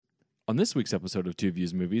On this week's episode of Two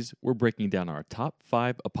Views Movies, we're breaking down our top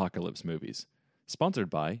 5 apocalypse movies, sponsored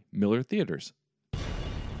by Miller Theaters.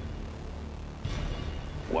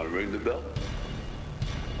 Want to ring the bell?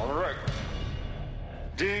 All right.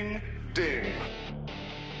 Ding, ding.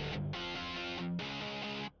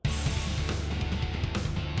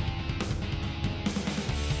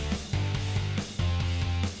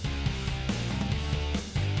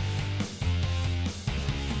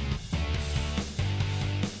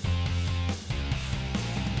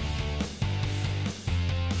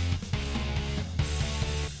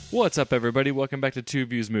 What's up, everybody? Welcome back to Two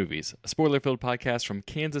Views Movies, a spoiler-filled podcast from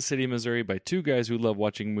Kansas City, Missouri by two guys who love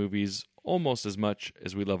watching movies almost as much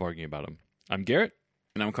as we love arguing about them. I'm Garrett.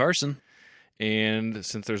 And I'm Carson. And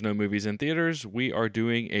since there's no movies in theaters, we are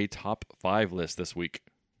doing a top 5 list this week.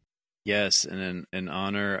 Yes, and in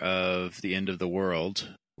honor of the end of the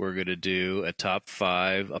world, we're going to do a top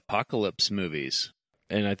 5 apocalypse movies.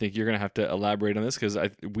 And I think you're going to have to elaborate on this because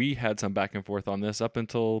we had some back and forth on this up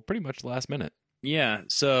until pretty much the last minute. Yeah,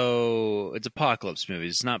 so it's apocalypse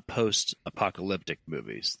movies. It's not post-apocalyptic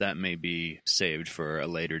movies. That may be saved for a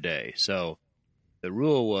later day. So the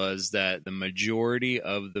rule was that the majority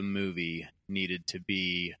of the movie needed to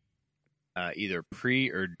be either pre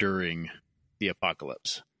or during the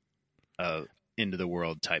apocalypse, end of the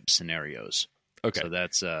world type scenarios. Okay. So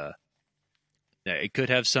that's it could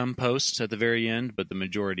have some posts at the very end, but the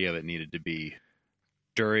majority of it needed to be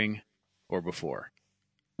during or before.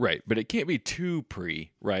 Right, but it can't be too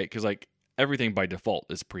pre, right? Because everything by default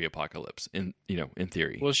is pre-apocalypse in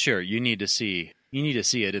theory. Well, sure, you need to see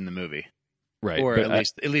it in the movie, right? Or at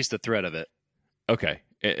least the threat of it. Okay,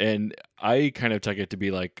 and I kind of took it to be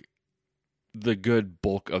like the good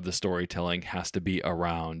bulk of the storytelling has to be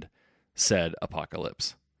around said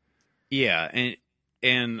apocalypse. Yeah,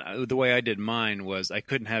 and the way I did mine was I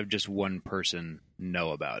couldn't have just one person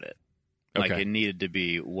know about it. It needed to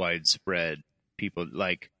be widespread. People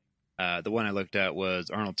the one I looked at was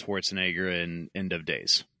Arnold Schwarzenegger in End of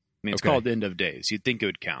Days. I mean, it's called End of Days. You'd think it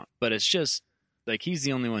would count, but it's just he's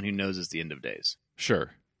the only one who knows it's the end of days.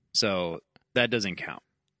 Sure. So that doesn't count.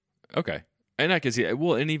 Okay. And I can see,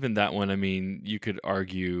 well, and even that one, I mean, you could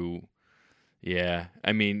argue, yeah,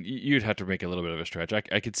 I mean, you'd have to make a little bit of a stretch.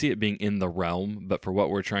 I could see it being in the realm, but for what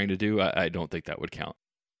we're trying to do, I don't think that would count.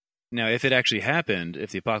 Now, if it actually happened, if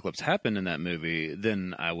the apocalypse happened in that movie,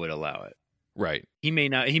 then I would allow it. Right. He may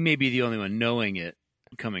be the only one knowing it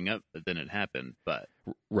coming up, but then it happened. But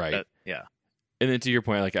right. Yeah. And then to your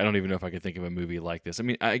point, I don't even know if I could think of a movie like this. I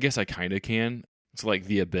mean, I guess I kind of can. It's like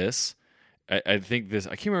The Abyss. I think this,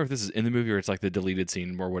 I can't remember if this is in the movie or it's like the deleted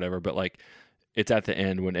scene or whatever, but it's at the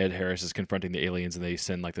end when Ed Harris is confronting the aliens and they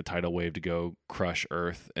send the tidal wave to go crush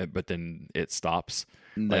Earth, but then it stops.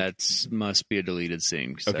 That must be a deleted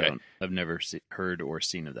scene because I've never heard or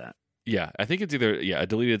seen of that. Yeah, I think it's either a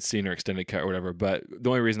deleted scene or extended cut or whatever. But the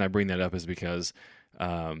only reason I bring that up is because,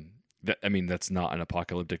 that's not an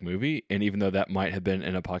apocalyptic movie, and even though that might have been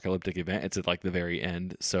an apocalyptic event, it's at the very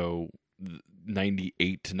end. So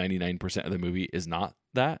 98 to 99% of the movie is not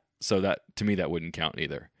that. So that to me that wouldn't count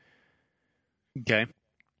either. Okay.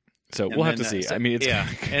 So we'll have to see. I mean, it's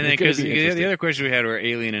and then because the other question we had were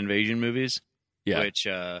alien invasion movies, which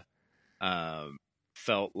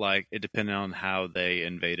felt like it depended on how they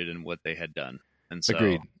invaded and what they had done. And so,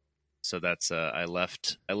 agreed. So that's I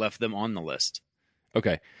left them on the list.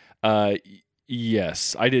 Okay.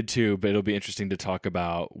 Yes, I did too, but it'll be interesting to talk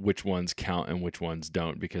about which ones count and which ones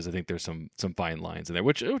don't, because I think there's some fine lines in there,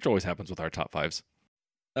 which always happens with our top 5s.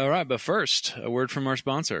 All right, but first, a word from our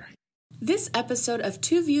sponsor. This episode of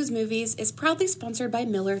Two Views Movies is proudly sponsored by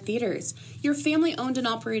Miller Theaters, your family-owned and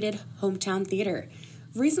operated hometown theater.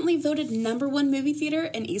 Recently voted #1 movie theater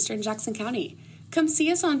in Eastern Jackson County. Come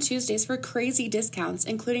see us on Tuesdays for crazy discounts,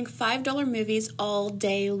 including $5 movies all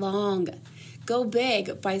day long. Go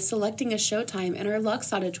big by selecting a showtime in our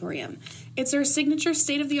Lux Auditorium. It's our signature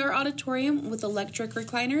state-of-the-art auditorium with electric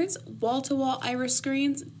recliners, wall-to-wall Iris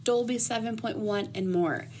screens, Dolby 7.1, and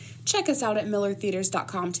more. Check us out at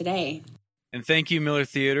millertheaters.com today. And thank you, Miller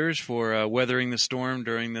Theaters, for weathering the storm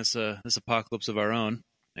during this apocalypse of our own.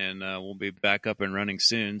 And we'll be back up and running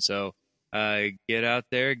soon. So get out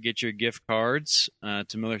there, get your gift cards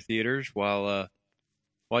to Miller Theaters while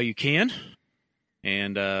you can.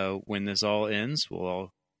 And when this all ends, we'll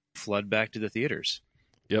all flood back to the theaters.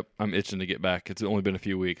 Yep, I'm itching to get back. It's only been a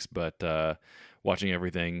few weeks, but watching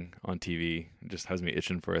everything on TV just has me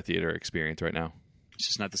itching for a theater experience right now. It's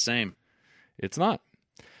just not the same. It's not.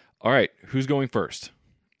 All right, who's going first?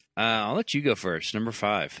 I'll let you go first. Number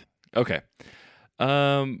 5. Okay.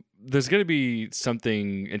 There's going to be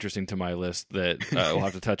something interesting to my list that we'll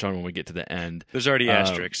have to touch on when we get to the end. There's already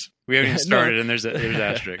asterisks. We haven't even started, and there's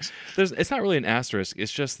asterisks. It's not really an asterisk.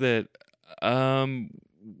 It's just that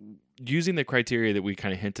using the criteria that we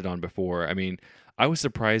kind of hinted on before, I mean, I was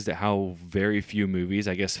surprised at how very few movies,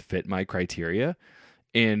 I guess, fit my criteria.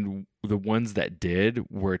 And the ones that did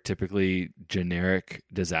were typically generic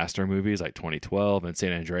disaster movies like 2012 and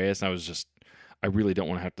San Andreas. And I really don't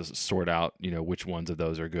want to have to sort out, which ones of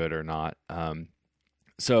those are good or not.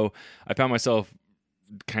 So I found myself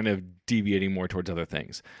kind of deviating more towards other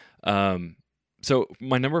things. So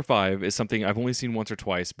my number 5 is something I've only seen once or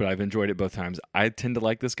twice, but I've enjoyed it both times. I tend to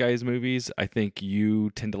like this guy's movies. I think you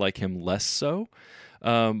tend to like him less so.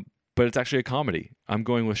 But it's actually a comedy. I'm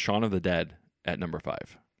going with Shaun of the Dead at number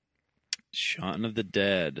 5. Shaun of the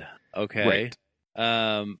Dead. Okay.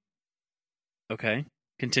 Right. Okay.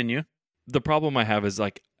 Continue. The problem I have is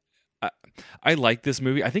I like this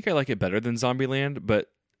movie. I think I like it better than Zombieland, but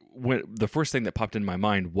when the first thing that popped in my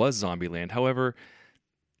mind was Zombieland. However,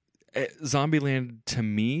 Zombieland to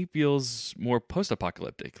me feels more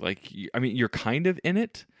post-apocalyptic. You're kind of in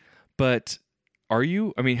it, but are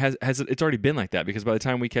you? I mean, it's already been like that because by the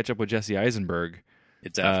time we catch up with Jesse Eisenberg,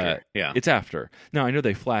 it's after. It's after. Now I know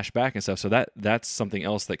they flash back and stuff, so that's something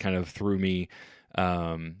else that kind of threw me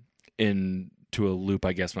into a loop,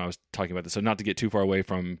 I guess, when I was talking about this. So not to get too far away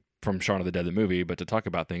from Shaun of the Dead, the movie, but to talk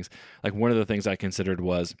about things, like one of the things I considered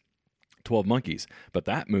was 12 Monkeys, but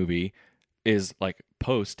that movie is like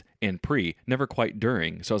post and pre, never quite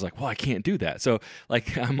during. So I was like, well, I can't do that. So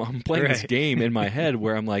I'm playing this game in my head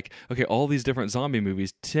where I'm like, okay, all these different zombie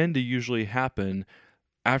movies tend to usually happen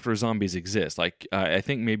after zombies exist. I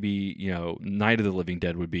think maybe, Night of the Living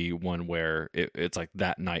Dead would be one where it's like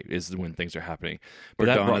that night is when things are happening. But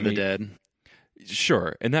that Dawn of the Dead.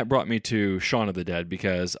 Sure. And that brought me to Shaun of the Dead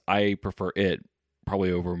because I prefer it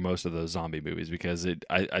probably over most of those zombie movies because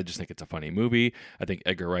I just think it's a funny movie. I think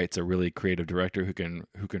Edgar Wright's a really creative director who can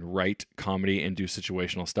write comedy and do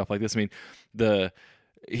situational stuff like this. I mean,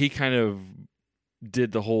 he kind of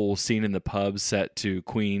did the whole scene in the pub set to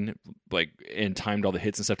Queen, and timed all the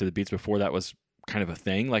hits and stuff to the beats before that was kind of a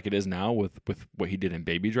thing like it is now with what he did in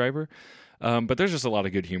Baby Driver. But there's just a lot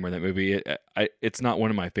of good humor in that movie. It's not one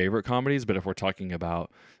of my favorite comedies, but if we're talking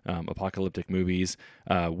about apocalyptic movies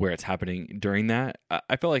where it's happening during that,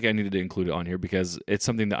 I felt like I needed to include it on here because it's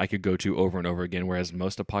something that I could go to over and over again, whereas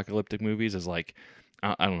most apocalyptic movies is like,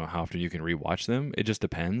 I don't know how often you can rewatch them. It just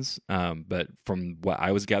depends. But from what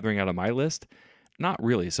I was gathering out of my list, not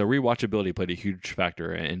really. So rewatchability played a huge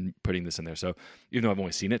factor in putting this in there. So even though I've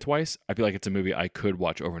only seen it twice, I feel like it's a movie I could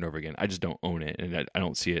watch over and over again. I just don't own it, and I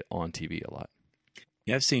don't see it on TV a lot.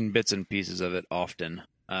 Yeah, I've seen bits and pieces of it often,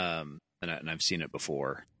 and I've seen it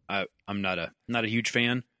before. I'm not a huge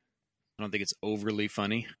fan. I don't think it's overly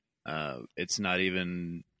funny. It's not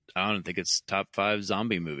even. I don't think it's top 5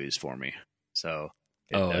 zombie movies for me. So.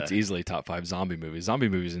 It's easily top 5 zombie movies. Zombie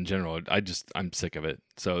movies in general, I'm sick of it.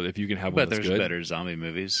 So if you can have one that's good. But there's better zombie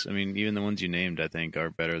movies. I mean, even the ones you named, I think, are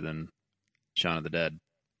better than Shaun of the Dead.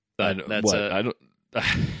 But I don't.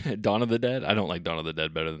 Dawn of the Dead? I don't like Dawn of the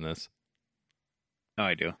Dead better than this. Oh,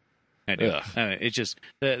 I do. I mean, it's just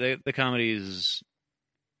the comedy is.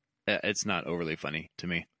 It's not overly funny to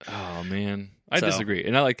me. Oh man, I disagree,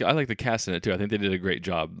 and I like the cast in it too. I think they did a great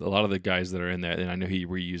job. A lot of the guys that are in there, and I know he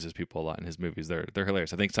reuses people a lot in his movies. They're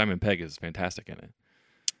hilarious. I think Simon Pegg is fantastic in it.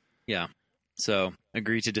 Yeah, so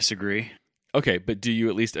agree to disagree. Okay, but do you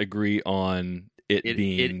at least agree on it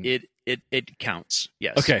being? It counts.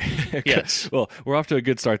 Yes. Okay. Yes. Well, we're off to a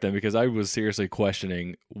good start then because I was seriously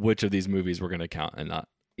questioning which of these movies we're going to count and not.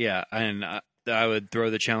 Yeah, and. I would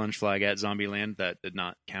throw the challenge flag at Zombieland. That did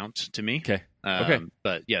not count to me. Okay.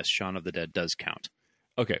 But yes, Shaun of the Dead does count.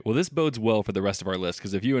 Okay. Well, this bodes well for the rest of our list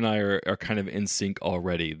because if you and I are kind of in sync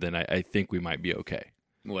already, then I think we might be okay.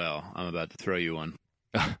 Well, I'm about to throw you one.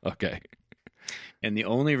 Okay. And the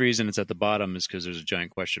only reason it's at the bottom is because there's a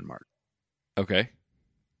giant question mark. Okay.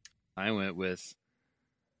 I went with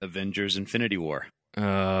Avengers Infinity War.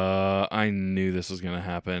 I knew this was going to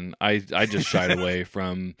happen. I just shied away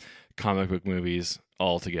from comic book movies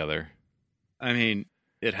altogether. I mean,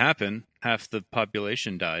 it happened. Half the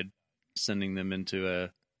population died, sending them into a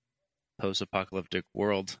post-apocalyptic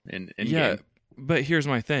world in Yeah, game. But here's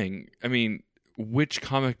my thing. I mean, which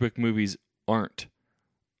comic book movies aren't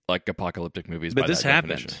like apocalyptic movies? But by this that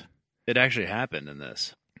happened. definition? It actually happened in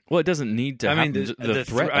this. Well, it doesn't need to happen. The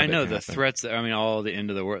threat. I know the threats. I mean, all the end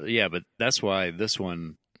of the world. Yeah, but that's why this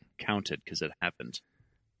one counted because it happened.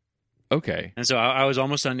 Okay. And so I was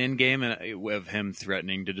almost on Endgame of him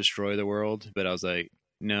threatening to destroy the world, but I was like,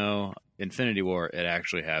 no, Infinity War, it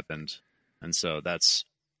actually happened. and so that's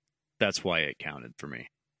why it counted for me.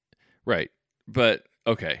 Right. But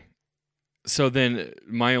okay. So then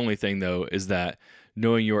my only thing though is that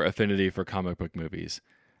knowing your affinity for comic book movies,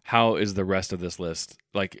 how is the rest of this list?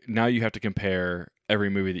 Like now you have to compare every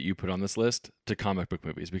movie that you put on this list to comic book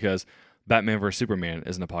movies because Batman vs Superman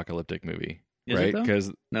is an apocalyptic movie, Is right? it though?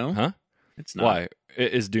 Because No, huh? it's not. Why?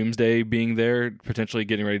 Is Doomsday being there potentially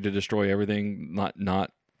getting ready to destroy everything not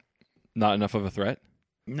enough of a threat?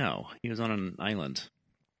 No, he was on an island.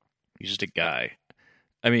 He's just a guy.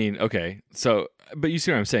 I mean, okay. So, but you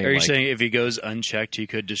see what I'm saying? Are you like, saying if he goes unchecked, he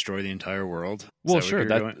could destroy the entire world? Is well, that what sure.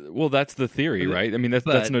 you're going? That's the theory, But- right? I mean, that's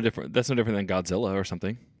but- no different. That's no different than Godzilla or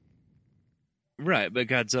something. Right, but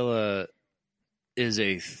Godzilla is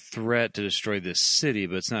a threat to destroy this city,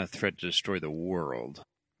 but it's not a threat to destroy the world.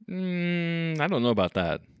 I don't know about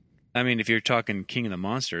that. I mean, if you're talking King of the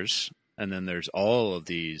Monsters, and then there's all of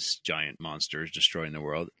these giant monsters destroying the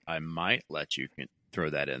world, I might let you throw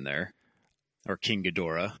that in there. Or King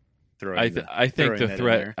Ghidorah. I think throwing the that in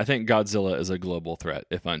threat. there. I think Godzilla is a global threat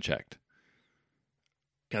if unchecked.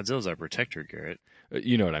 Godzilla's our protector, Garrett.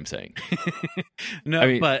 You know what I'm saying? No, I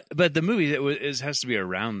mean- but the movie that has to be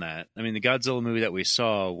around that. I mean, the Godzilla movie that we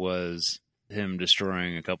saw was him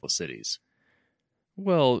destroying a couple cities.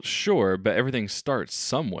 Well, sure, but everything starts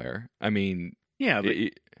somewhere. I mean, Yeah, but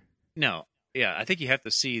it- no, yeah, I think you have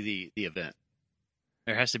to see the event.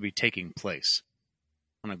 There has to be taking place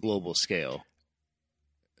on a global scale.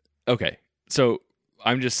 okay. So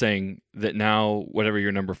I'm just saying that now whatever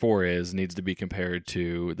your number 4 is needs to be compared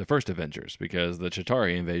to the first Avengers because the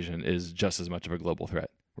Chitauri invasion is just as much of a global threat,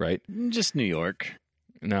 right? Just New York.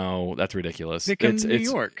 No, that's ridiculous. Pick New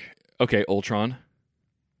York. Okay, Ultron.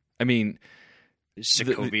 I mean,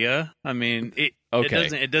 Sokovia. I mean, Okay.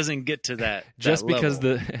 It doesn't get to that. just that because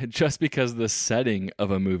level. just because the setting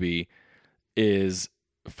of a movie is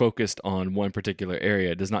focused on one particular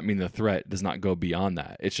area does not mean the threat does not go beyond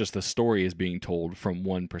that. It's just the story is being told from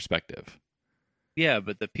one perspective. Yeah,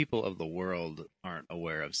 but the people of the world aren't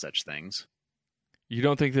aware of such things. You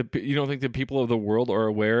don't think that the people of the world are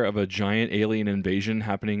aware of a giant alien invasion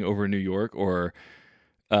happening over New York or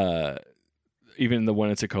even the one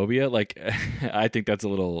in Sokovia? Like I think that's a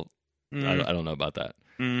little I don't know about that.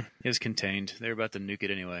 It was contained. They were about to nuke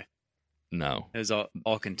it anyway. No. It was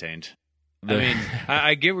all contained. I mean,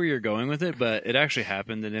 I get where you're going with it, but it actually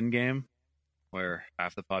happened in Endgame, where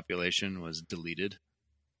half the population was deleted.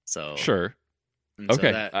 So sure. and so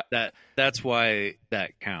Okay. that's why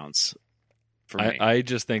that counts for me. I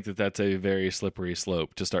just think that that's a very slippery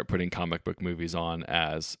slope to start putting comic book movies on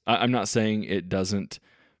as. I'm not saying it doesn't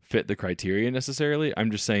fit the criteria necessarily. I'm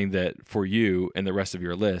just saying that for you and the rest of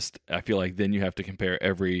your list, I feel like then you have to compare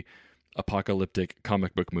every apocalyptic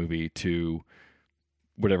comic book movie to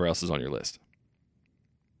whatever else is on your list.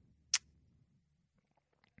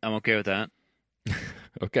 I'm okay with that.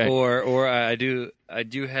 Okay. Or I do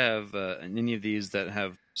have any of these that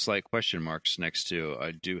have slight question marks next to.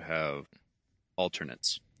 I do have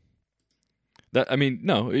alternates. That I mean,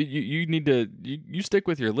 no, you need to you stick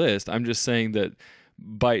with your list. I'm just saying that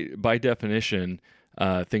by definition,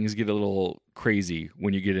 things get a little crazy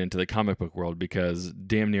when you get into the comic book world because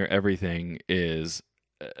damn near everything is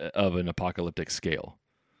of an apocalyptic scale.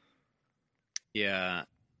 Yeah,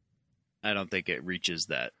 I don't think it reaches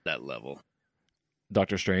that level.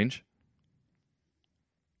 Doctor Strange,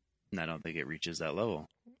 I don't think it reaches that level.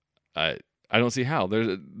 I don't see how.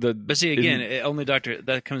 There's the But see, again,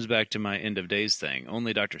 that comes back to my end of days thing.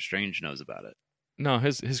 Only Doctor Strange knows about it. no,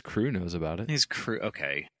 his crew knows about it. His crew,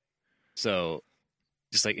 okay. So,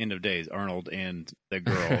 just like end of days, Arnold and the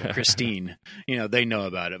girl Christine, they know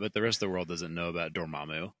about it, but the rest of the world doesn't know about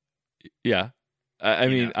Dormammu. Yeah, I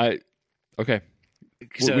mean, So okay. We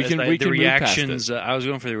it's can- like we the can move past reactions. it. I was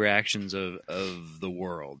going for the reactions of the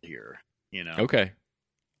world here. Okay.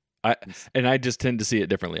 I just tend to see it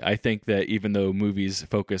differently. I think that even though movies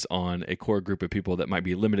focus on a core group of people that might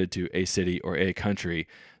be limited to a city or a country,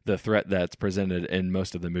 the threat that's presented in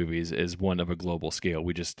most of the movies is one of a global scale.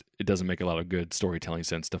 It doesn't make a lot of good storytelling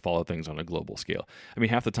sense to follow things on a global scale. I mean,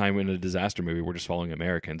 half the time in a disaster movie, we're just following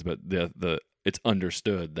Americans, but it's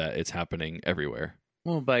understood that it's happening everywhere.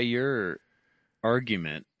 Well, by your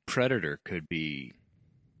argument, Predator could be,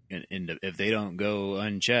 if they don't go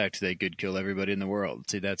unchecked, they could kill everybody in the world.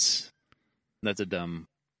 See, that's a dumb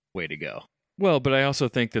way to go. Well, but I also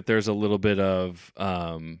think that there's a little bit of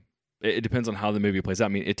it depends on how the movie plays out. I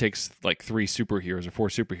mean, it takes like 3 superheroes or 4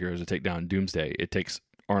 superheroes to take down Doomsday. It takes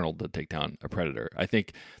Arnold to take down a Predator. I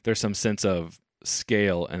think there's some sense of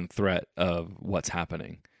scale and threat of what's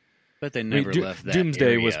happening. But they I mean, never left that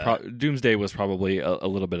Doomsday area. Doomsday was probably a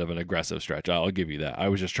little bit of an aggressive stretch. I'll give you that. I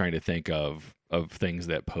was just trying to think of things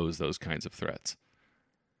that pose those kinds of threats.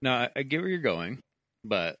 No, I get where you're going,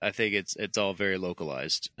 but I think it's all very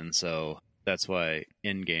localized, and so that's why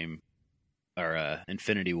Endgame or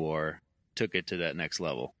Infinity War took it to that next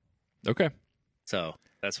level. Okay. So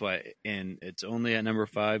that's why, and it's only at number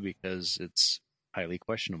 5 because it's highly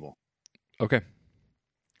questionable Okay.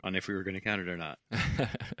 on if we were going to count it or not.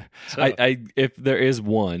 So I if there is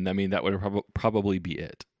one, I mean that would probably be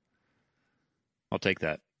it. I'll take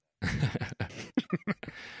that.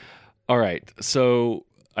 All right. So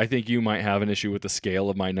I think you might have an issue with the scale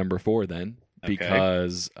of my number 4 then, Okay.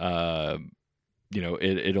 because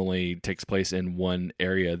it only takes place in one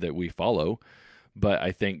area that we follow, but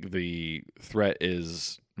I think the threat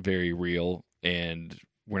is very real and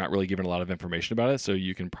we're not really given a lot of information about it, so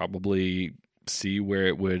you can probably see where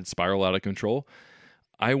it would spiral out of control.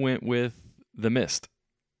 I went with The Mist.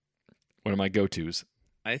 One of my go-tos.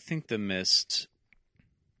 I think The Mist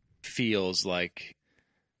feels like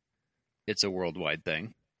it's a worldwide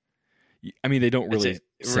thing. I mean, they don't really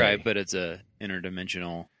say. Right, but it's a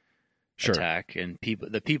interdimensional Sure. attack, and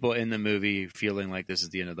the people in the movie feeling like this is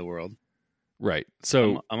the end of the world. Right.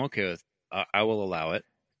 So, I'm okay with. I will allow it.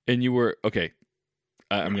 and you were okay.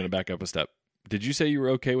 I'm going to back up a step. Did you say you were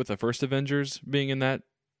okay with the first Avengers being in that?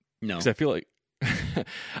 No, Because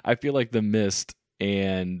I feel like The Mist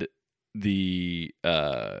and the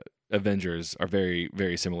Avengers are very,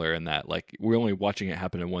 very similar in that. Like, we're only watching it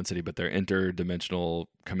happen in one city, but they're interdimensional,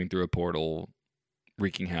 coming through a portal,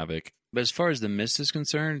 wreaking havoc. but as far as The Mist is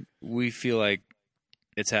concerned, we feel like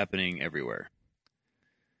it's happening everywhere,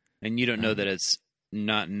 and you don't know that it's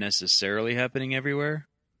not necessarily happening everywhere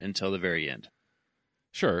until the very end.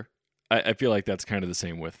 Sure. I feel like that's kind of the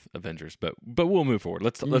same with Avengers, but we'll move forward.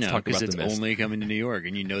 Let's talk about because The it's Mist. only coming to New York,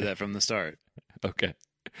 and you know that from the start. Okay.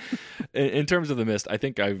 In terms of The Mist, I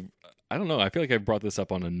think I don't know. I feel like I've brought this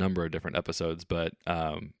up on a number of different episodes, but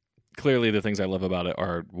clearly the things I love about it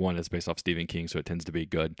are, one, it's based off Stephen King, so it tends to be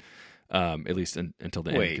good, at least until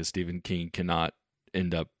the end, because Stephen King cannot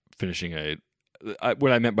end up finishing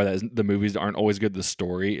what I meant by that is the movies aren't always good. The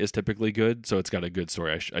story is typically good, so it's got a good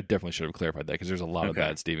story. I definitely should have clarified that because there's a lot of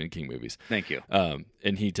bad Stephen King movies. Thank you.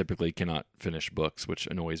 And he typically cannot finish books, which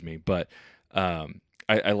annoys me. But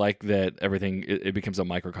I like that everything it becomes a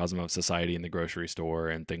microcosm of society in the grocery store,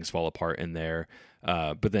 and things fall apart in there.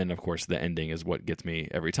 But then, of course, the ending is what gets me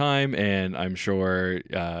every time, and I'm sure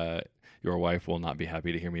your wife will not be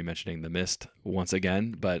happy to hear me mentioning The Mist once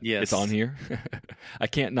again. But Yes. it's on here. I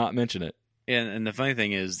can't not mention it. And the funny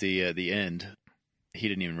thing is the end, he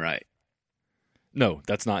didn't even write, No,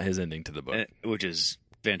 that's not his ending to the book. which is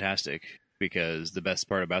fantastic because the best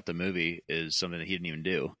part about the movie is something that he didn't even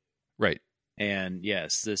do. Right. And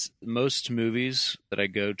yes, most movies that I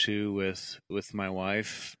go to with my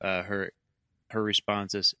wife, her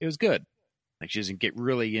response is it was good. Like, she doesn't get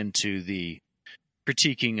really into the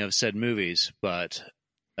critiquing of said movies, but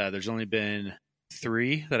there's only been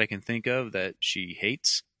 3 that I can think of that she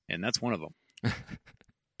hates, and that's one of them.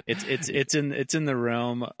 It's in the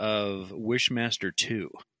realm of Wishmaster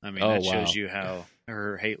 2. I mean, that shows you how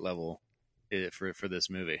her hate level is for this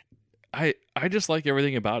movie. I just like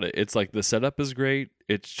everything about it. It's like the setup is great.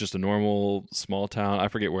 It's just a normal small town. I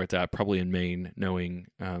forget where it's at, probably in Maine, knowing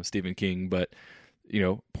Stephen King. But,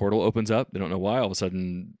 portal opens up. They don't know why. All of a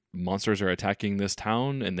sudden, monsters are attacking this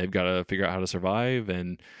town, and they've got to figure out how to survive.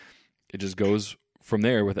 And it just goes from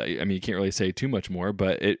there. You can't really say too much more.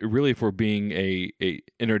 But it really, for being a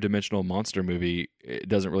interdimensional monster movie, it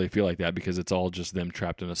doesn't really feel like that because it's all just them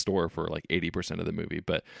trapped in a store for like 80% of the movie.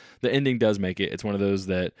 But the ending does make it. It's one of those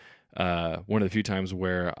that. One of the few times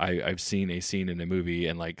where I've seen a scene in a movie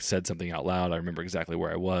and like said something out loud. I remember exactly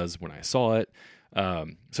where I was when I saw it.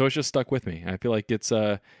 So it's just stuck with me. I feel like it's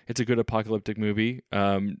a good apocalyptic movie.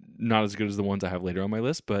 Not as good as the ones I have later on my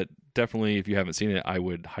list, but definitely if you haven't seen it, I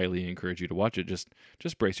would highly encourage you to watch it. Just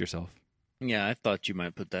brace yourself. Yeah, I thought you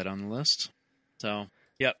might put that on the list. So,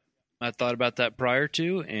 yep, I thought about that prior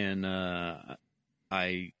to, and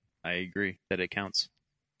I agree that it counts.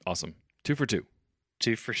 Awesome. 2 for 2.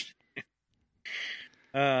 2 for.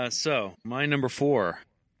 So my number 4,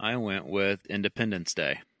 I went with Independence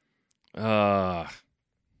Day, and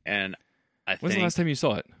I When's think the last time you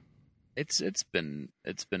saw it? it's been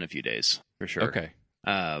a few days for sure. Okay.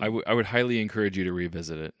 I would highly encourage you to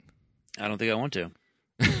revisit it. I don't think I want to.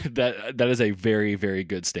 That is a very, very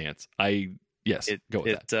good stance. Go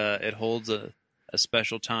with that. It holds a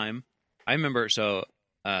special time. I remember. So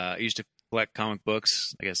I used to collect comic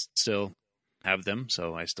books. I guess still have them,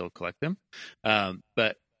 so I still collect them.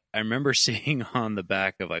 But I remember seeing on the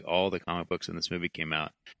back of like all the comic books when this movie came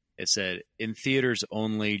out, it said in theaters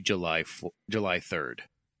only July 3rd.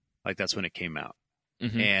 Like that's when it came out.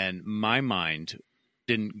 Mm-hmm. And my mind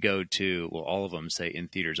didn't go to, well, all of them say in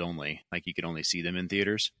theaters only, like you could only see them in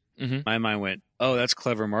theaters. Mm-hmm. My mind went, oh, that's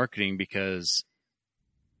clever marketing because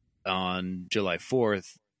on July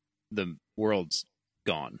 4th, the world's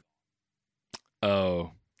gone.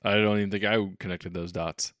 Oh, I don't even think I connected those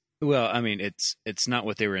dots. Well, I mean, it's not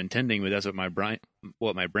what they were intending, but that's what my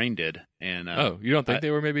brain did. And Oh, you don't think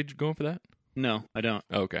they were maybe going for that? no, I don't.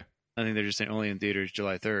 Oh, okay. I think they're just saying only in theaters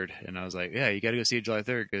July 3rd. And I was like, yeah, you got to go see it July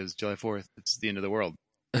 3rd because July 4th, it's the end of the world.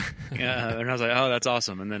 Yeah, and I was like, oh, that's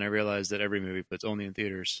awesome. And then I realized that every movie puts only in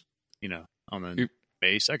theaters, on the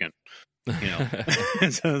May 2nd.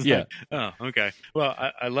 So I was Yeah. like, oh, okay. Well,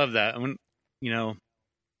 I love that. When,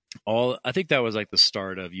 I think that was like the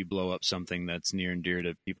start of you blow up something that's near and dear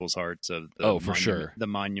to people's hearts of the for sure. The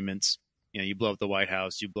monuments. You blow up the White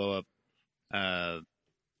House, you blow up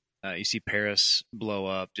you see Paris blow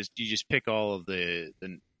up. You just pick all of the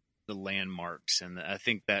landmarks, and I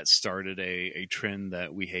think that started a trend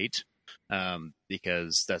that we hate,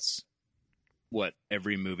 because that's what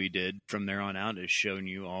every movie did from there on out, is showing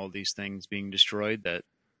you all these things being destroyed that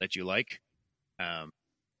you like. I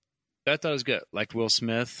thought it was good. Like Will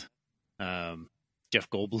Smith, Jeff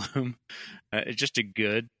Goldblum. It's just a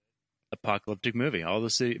good apocalyptic movie. All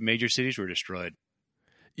the major cities were destroyed.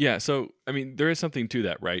 Yeah, so I mean, there is something to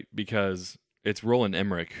that, right? Because it's Roland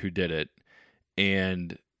Emmerich who did it,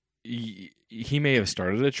 and he may have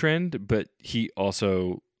started a trend, but he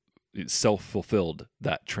also self-fulfilled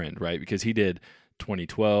that trend, right? Because he did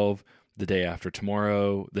 2012, The Day After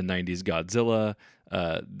Tomorrow, the 90s Godzilla,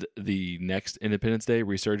 the next Independence Day,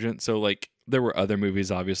 Resurgent. So like there were other movies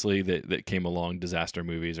obviously that came along, disaster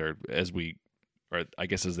movies, or I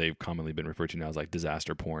guess as they've commonly been referred to now as like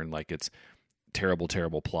disaster porn, like it's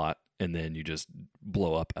terrible plot, and then you just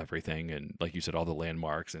blow up everything, and like you said, all the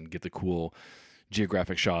landmarks, and get the cool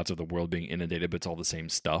geographic shots of the world being inundated, but it's all the same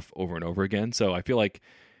stuff over and over again. So I feel like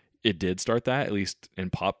it did start that, at least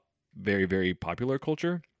in very, very popular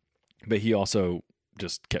culture, but he also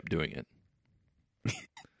just kept doing it.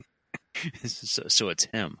 So it's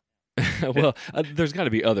him. Well, there's got to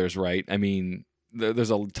be others, right? I mean,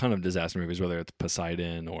 there's a ton of disaster movies, whether it's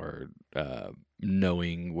Poseidon or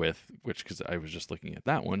Knowing, because I was just looking at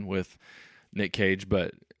that one with Nick Cage,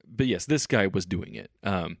 but yes, this guy was doing it.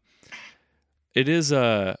 It is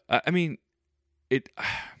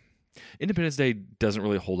Independence Day doesn't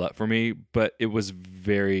really hold up for me, but it was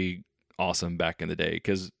very awesome back in the day,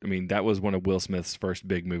 because I mean that was one of Will Smith's first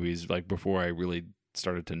big movies, like before I really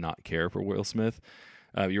started to not care for Will Smith.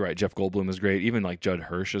 You're right, Jeff Goldblum is great, even like Judd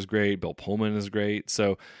Hirsch is great, Bill Pullman is great.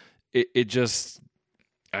 So it just,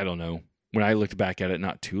 I don't know, when I looked back at it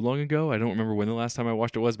not too long ago, I don't remember when the last time I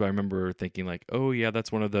watched it was, but I remember thinking like, oh yeah, that's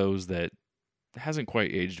one of those that hasn't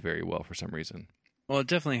quite aged very well for some reason. Well, it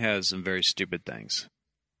definitely has some very stupid things.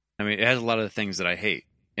 I mean, it has a lot of the things that I hate,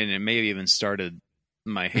 and it may have even started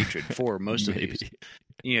my hatred for most of these.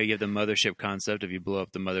 You have the mothership concept. If you blow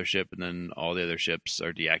up the mothership and then all the other ships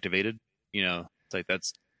are deactivated, it's like,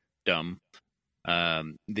 that's dumb.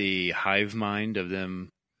 The hive mind of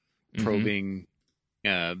them probing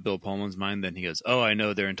Bill Pullman's mind, then he goes, "Oh, I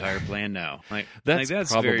know their entire plan now." That's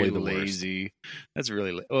probably very the lazy. worst. That's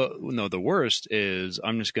really no. The worst is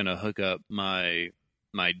I'm just going to hook up my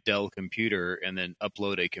Dell computer and then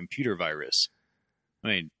upload a computer virus. I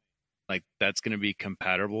mean, like that's going to be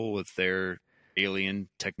compatible with their alien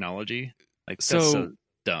technology. Like that's so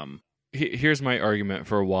dumb. Here's my argument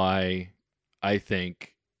for why I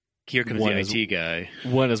think. Here comes the IT guy.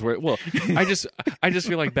 One is where. Well, I just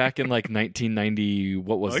feel like back in like 1990,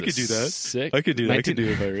 what was it? I could do that. Six? I could do that. I could do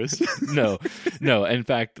a virus. No. In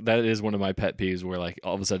fact, that is one of my pet peeves, where like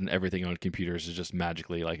all of a sudden everything on computers is just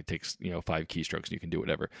magically, like it takes 5 keystrokes and you can do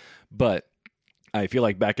whatever. But I feel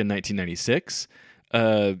like back in 1996,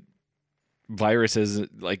 viruses,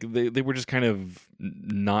 like they were just kind of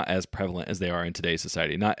not as prevalent as they are in today's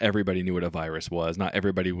society. Not everybody knew what a virus was. Not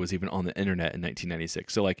everybody was even on the internet in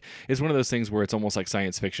 1996. So like it's one of those things where it's almost like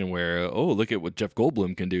science fiction, where, oh, look at what Jeff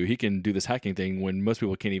Goldblum can do. He can do this hacking thing when most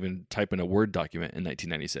people can't even type in a Word document in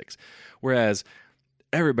 1996. Whereas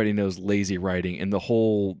everybody knows lazy writing, and the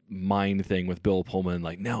whole mind thing with Bill Pullman,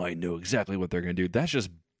 like, now I know exactly what they're going to do. That's just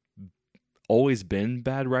always been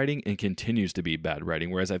bad writing and continues to be bad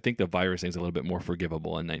writing, whereas I think the virus thing's a little bit more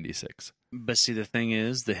forgivable in 96. But see, the thing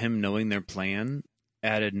is, him knowing their plan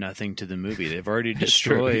added nothing to the movie. They've already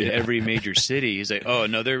destroyed every major city. He's like, oh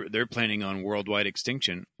no, they're planning on worldwide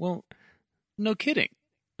extinction. Well, no kidding.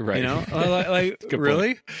 Right. You know, like Good point.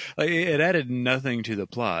 really, like it added nothing to the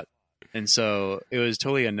plot, and so it was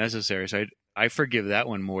totally unnecessary. So I forgive that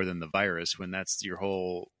one more than the virus when that's your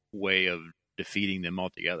whole way of defeating them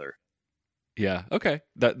altogether. Yeah. Okay.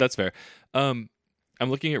 That's fair. I'm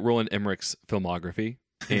looking at Roland Emmerich's filmography,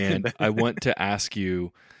 and I want to ask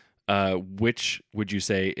you, which would you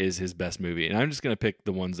say is his best movie? And I'm just going to pick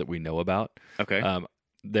the ones that we know about. Okay,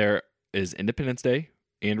 There is Independence Day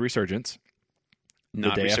and Resurgence.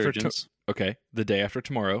 not Day After Resurgence. Okay. The Day After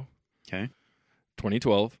Tomorrow, Okay,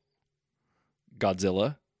 2012,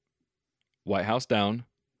 Godzilla, White House Down,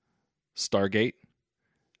 Stargate,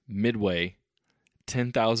 Midway,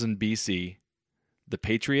 10,000 BC, The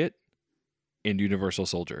Patriot, and Universal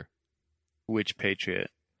Soldier. which Patriot?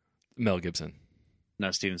 Mel Gibson.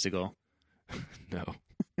 Not Steven Seagal. No.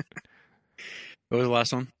 What was the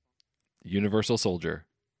last one? Universal Soldier.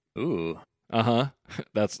 Ooh, Uh-huh.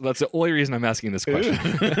 That's the only reason I'm asking this question.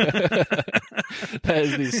 That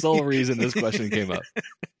is the sole reason this question came up.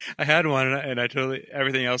 I had one, and I totally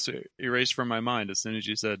everything else erased from my mind as soon as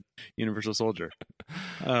you said Universal Soldier.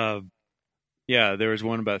 Yeah, there was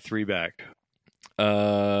one about 3 back.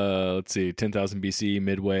 Let's see. 10,000 BC,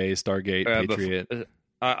 Midway, Stargate, Patriot.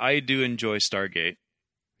 I do enjoy Stargate.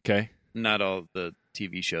 Okay. Not all the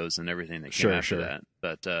TV shows and everything that came Sure, after sure. that,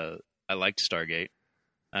 but I liked Stargate.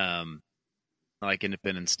 I like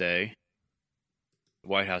Independence Day.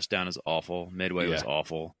 White House Down is awful. Midway was Yeah.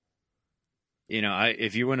 awful. You know,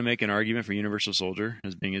 if you want to make an argument for Universal Soldier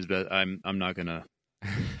as being his best, I'm not gonna.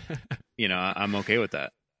 You know, I'm okay with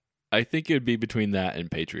that. I think it would be between that and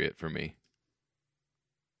Patriot for me.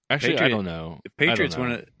 Actually, I Patriot- don't know. Patriots I don't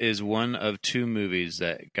know. is one of 2 movies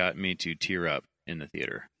that got me to tear up in the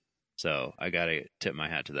theater. So I gotta tip my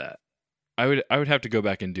hat to that. I would have to go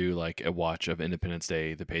back and do like a watch of Independence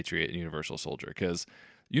Day, The Patriot, and Universal Soldier, because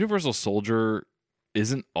Universal Soldier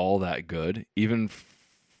isn't all that good, even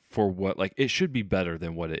for what, like, it should be better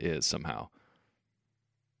than what it is somehow.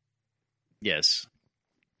 Yes.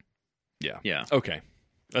 Yeah. Yeah. Okay.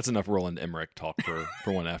 That's enough Roland Emmerich talk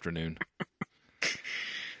for one afternoon.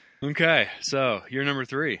 Okay. So you're number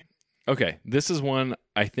 3. Okay. This is one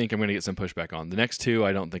I think I'm going to get some pushback on. The next 2,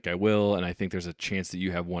 I don't think I will, and I think there's a chance that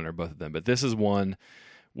you have one or both of them. But this is one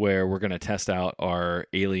where we're going to test out our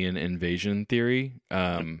alien invasion theory.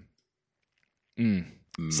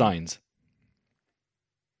 Signs.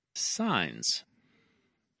 Signs.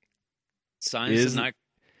 Is-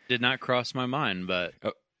 did not cross my mind, but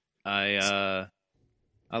Oh. I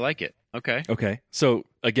like it. Okay. Okay. So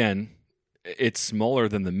again, it's smaller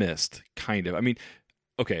than The Mist, kind of. I mean,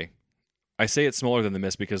 okay. I say it's smaller than The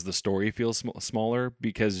Mist because the story feels smaller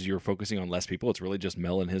because you're focusing on less people. It's really just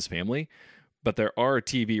Mel and his family. But there are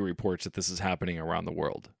TV reports that this is happening around the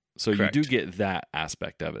world. So Correct. you do get that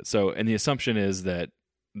aspect of it. So, and the assumption is that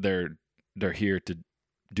they're here to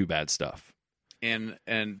do bad stuff. And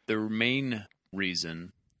the main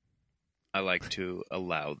reason I like to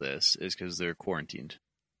allow this is because they're quarantined.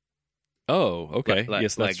 Oh, okay. Like-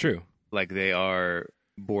 yes, that's like- true. Like they are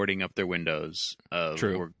boarding up their windows of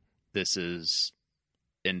True. this is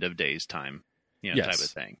end of days time, type Yes. of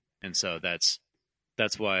thing. And so that's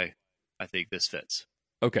why I think this fits.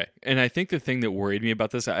 Okay, and I think the thing that worried me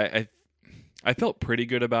about this, I felt pretty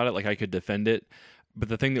good about it, like I could defend it, but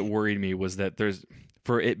the thing that worried me was that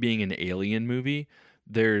for it being an alien movie,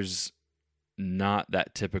 there's not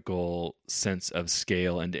that typical sense of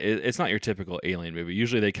scale, and it's not your typical alien movie.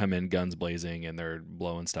 Usually they come in guns blazing and they're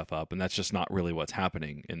blowing stuff up, and that's just not really what's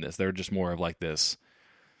happening in this. They're just more of like this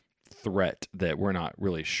threat that we're not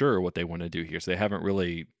really sure what they want to do here. So they haven't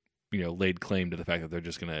really, laid claim to the fact that they're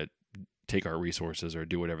just going to take our resources or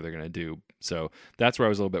do whatever they're going to do. So that's where I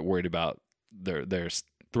was a little bit worried about their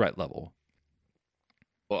threat level.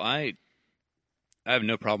 Well, I have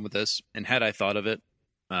no problem with this, and had I thought of it,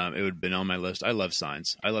 it would have been on my list. I love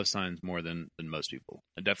Signs. I love Signs more than most people,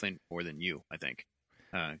 and definitely more than you, I think.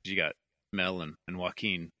 'Cause you got Mel and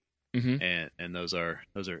Joaquin, Mm-hmm. and those are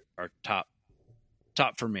top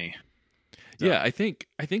for me. So, Yeah, I think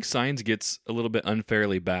Signs gets a little bit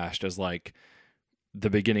unfairly bashed as like the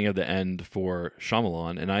beginning of the end for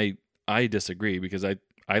Shyamalan, and I disagree because I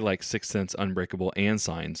like Sixth Sense, Unbreakable, and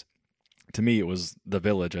Signs. To me, it was The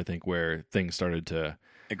Village, I think, where things started to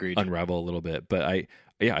agreed. unravel a little bit. But I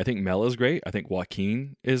think Mel is great. I think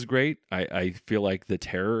Joaquin is great. I feel like the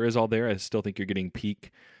terror is all there. I still think you're getting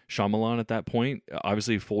peak Shyamalan at that point.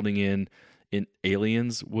 Obviously, folding in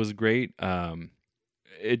Aliens was great.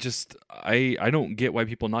 It just I don't get why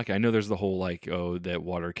people knock it. I know there's the whole like, oh, that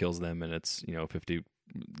water kills them and it's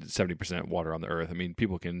 50-70% water on the earth. I mean,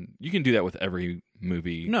 you can do that with every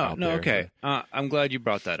movie. No, out there. okay. I'm glad you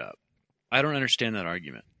brought that up. I don't understand that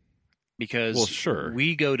argument. because Well, sure.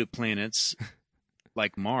 we go to planets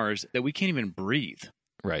like Mars that we can't even breathe.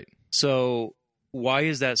 Right. So why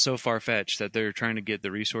is that so far-fetched that they're trying to get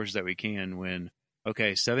the resources that we can when,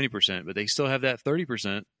 okay, 70%, but they still have that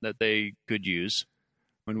 30% that they could use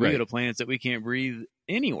when we Right. go to planets that we can't breathe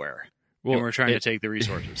anywhere. Well, And we're trying to take the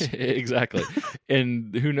resources. Exactly.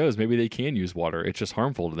 And who knows, maybe they can use water. It's just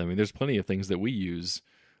harmful to them. I mean, there's plenty of things that we use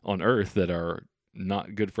on Earth that are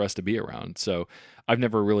not good for us to be around. So I've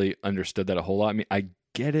never really understood that a whole lot. I mean, I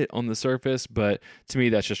get it on the surface, but to me,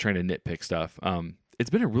 that's just trying to nitpick stuff. It's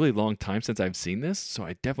been a really long time since I've seen this, so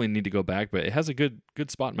I definitely need to go back, but it has a good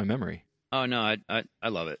spot in my memory. Oh, no, I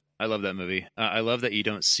love it. I love that movie. I love that you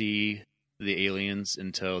don't see the aliens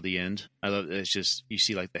until the end. I love it's just you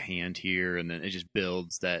see like the hand here, and then it just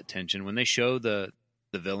builds that tension. When they show the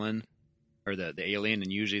villain or the alien,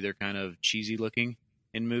 and usually they're kind of cheesy looking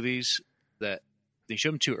in movies, that they show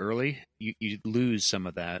them too early, you lose some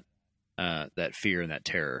of that fear and that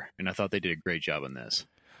terror. And I thought they did a great job on this.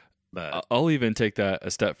 But I'll even take that a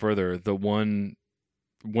step further. The one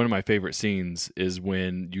of my favorite scenes is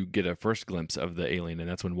when you get a first glimpse of the alien, and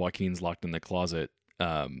that's when Joaquin's locked in the closet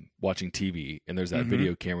watching TV, and there's that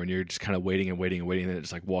video camera, and you're just kind of waiting, and then it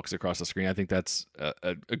just like walks across the screen. I think that's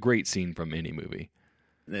a great scene from any movie.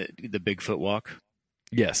 the Bigfoot walk.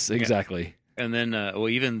 Yes, exactly. And then,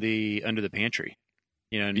 even the under the pantry,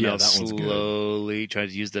 and Yeah, Mel that one's good. slowly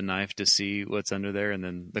tries to use the knife to see what's under there, and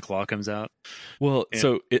then the claw comes out. Well, And-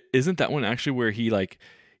 so isn't that one actually where he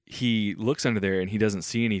looks under there and he doesn't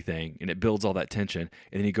see anything, and it builds all that tension,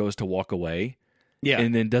 and then he goes to walk away, Yeah,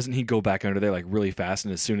 and then doesn't he go back under there like really fast,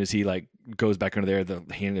 and as soon as he like goes back under there, the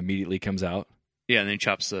hand immediately comes out? yeah, and then he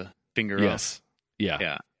chops the finger off. Yes. Yeah.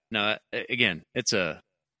 Yeah. No, again, it's a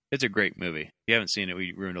great movie. If you haven't seen it,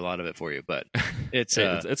 we ruined a lot of it for you, but it's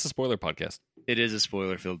It's a spoiler podcast. it is a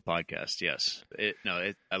spoiler-filled podcast. Yes,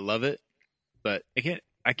 I love it, but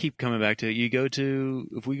I keep coming back to it.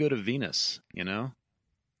 If we go to Venus,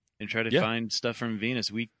 and try to Yeah. find stuff from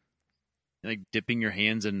Venus, we like dipping your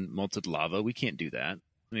hands in molten lava. We can't do that.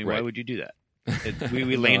 I mean, why Right. would you do that?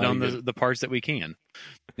 We land No, on I the parts that we can.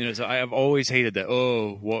 So I've always hated that.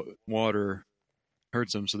 Oh, water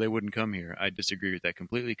hurts them, so they wouldn't come here. I disagree with that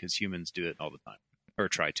completely because humans do it all the time, or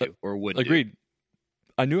try to, or would. Agreed.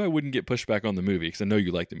 I knew I wouldn't get pushed back on the movie because I know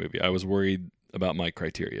you like the movie. I was worried about my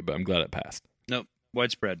criteria, but I'm glad it passed. Nope,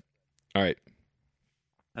 widespread. All right.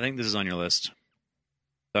 I think this is on your list,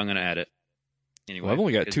 so I'm going to add it. Anyway, Well, I've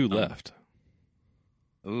only got it's 2 on- left.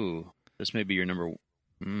 Ooh, this may be your number.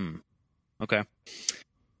 Okay.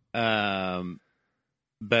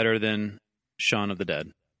 Better than Shaun of the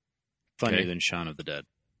Dead. Funnier Okay. than Shaun of the Dead.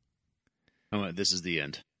 Oh, this is the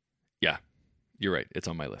end. You're right. It's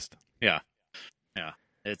on my list.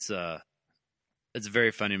 It's a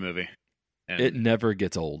very funny movie. And It never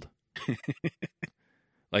gets old.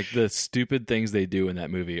 Like the stupid things they do in that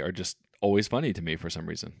movie are just always funny to me for some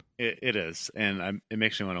reason. it is, and it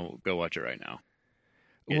makes me want to go watch it right now.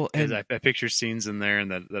 Well, Because and I picture scenes in there, and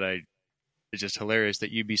that it's just hilarious that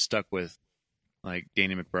you'd be stuck with, like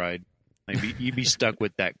Danny McBride. Like you'd be stuck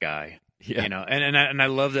with that guy. yeah, And I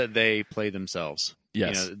love that they play themselves.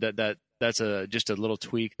 yes, That's just a little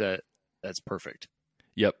tweak that's perfect.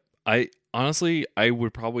 yep. I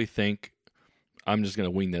would probably think, I'm just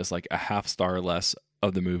gonna wing this, like a half star less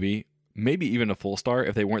of the movie, maybe even a full star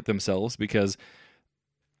if they weren't themselves, because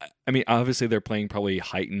I mean, obviously they're playing probably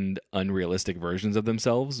heightened, unrealistic versions of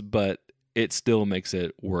themselves, but it still makes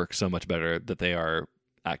it work so much better that they are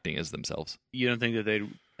acting as themselves. You don't think that they'd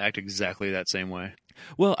act exactly that same way?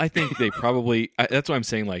 Well, I think they probably, that's what I'm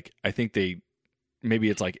saying. Like, I think maybe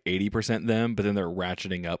it's like 80% them, but then they're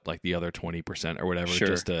ratcheting up like the other 20% or whatever, Sure.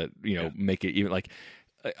 just to, Yeah. make it even like,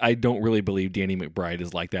 I don't really believe Danny McBride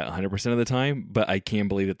is like that 100% of the time, but I can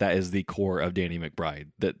believe that is the core of Danny McBride,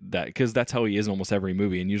 because that's how he is in almost every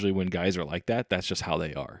movie. And usually when guys are like that, that's just how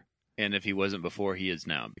they are. And if he wasn't before, he is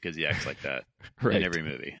now because he acts like that Right. in every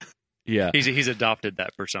movie. Yeah. He's adopted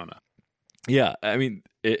that persona. Yeah. I mean,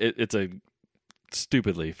 it's a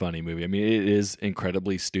stupidly funny movie. I mean, it is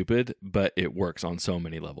incredibly stupid, but it works on so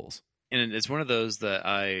many levels. And it's one of those that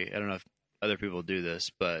I don't know if other people do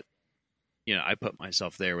this, but I put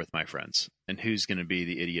myself there with my friends, and who's going to be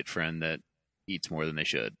the idiot friend that eats more than they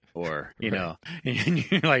should, or Right.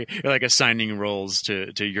 and you're like assigning roles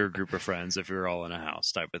to your group of friends if you're all in a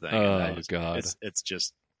house type of thing. Oh, And God. it's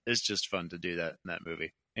just fun to do that in that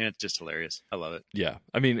movie, and it's just hilarious. I love it. Yeah.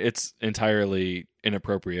 I mean, it's entirely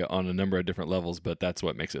inappropriate on a number of different levels, but that's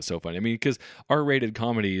what makes it so funny. I mean, because R-rated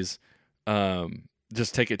comedies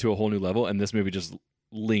just take it to a whole new level, and this movie just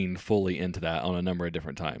leaned fully into that on a number of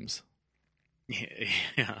different times.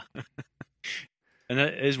 Yeah. And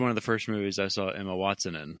that is one of the first movies I saw Emma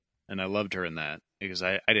Watson in, and I loved her in that because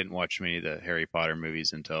I didn't watch many of the Harry Potter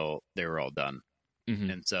movies until they were all done. Mm-hmm.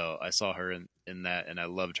 And so I saw her in that, and I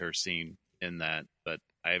loved her scene in that, but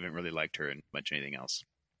I haven't really liked her in much anything else.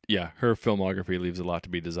 Yeah, her filmography leaves a lot to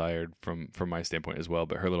be desired from my standpoint as well,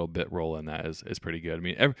 but her little bit role in that is pretty good. I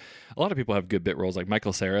mean, a lot of people have good bit roles, like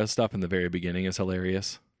Michael Cera's stuff in the very beginning is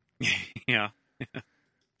hilarious. Yeah.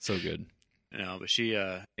 So good. No, but she,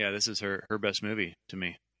 this is her best movie to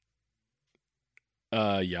me.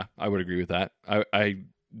 Yeah, I would agree with that. I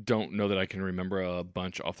don't know that I can remember a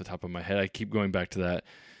bunch off the top of my head. I keep going back to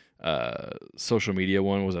that social media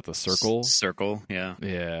one. Was that The Circle? Circle, yeah.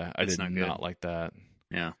 Yeah, I It's did not like that.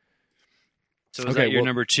 Yeah. So is that your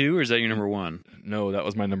number 2 or is that your number 1? No, that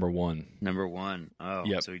was my number 1. Number 1. Oh,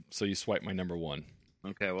 yeah. So you swipe my number 1.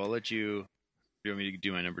 Okay, well, I'll let you. Do you want me to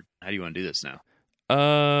do my number? How do you want to do this now?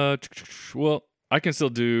 Well, I can still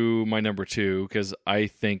do my number 2 because I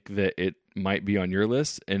think that it might be on your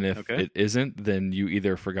list, and if it isn't, then you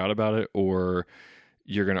either forgot about it or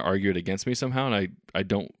you're going to argue it against me somehow, and I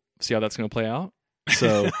don't see how that's going to play out.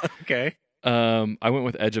 So, okay. I went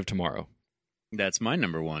with Edge of Tomorrow. That's my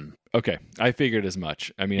number 1. Okay, I figured as much.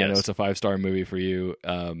 I mean, yes. I know it's a 5-star movie for you.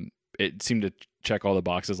 It seemed to check all the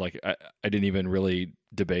boxes. Like I didn't even really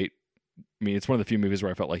debate. I mean, it's one of the few movies where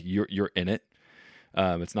I felt like you're in it.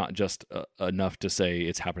 It's not just enough to say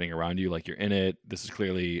it's happening around you. Like, you're in it. This is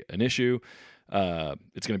clearly an issue.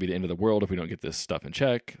 It's going to be the end of the world if we don't get this stuff in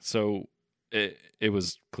check. So it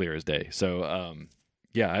was clear as day. So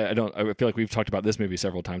I feel like we've talked about this movie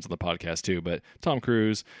several times on the podcast too. But Tom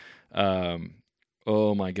Cruise.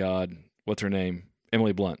 Oh my God, what's her name?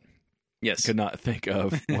 Emily Blunt. Yes, could not think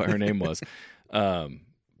of what her name was.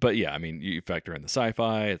 But yeah, I mean, you factor in the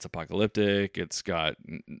sci-fi, it's apocalyptic, it's got,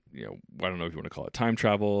 I don't know if you want to call it time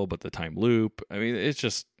travel, but the time loop. I mean, it's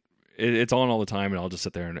just, it's on all the time, and I'll just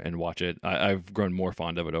sit there and watch it. I've grown more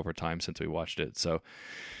fond of it over time since we watched it. So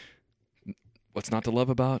what's not to love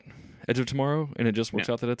about Edge of Tomorrow? And it just works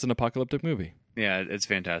out that it's an apocalyptic movie. Yeah, it's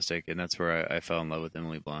fantastic. And that's where I fell in love with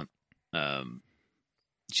Emily Blunt.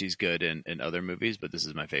 She's good in other movies, but this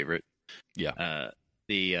is my favorite. Yeah.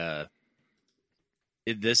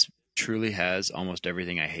 This truly has almost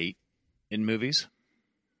everything I hate in movies,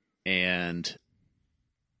 and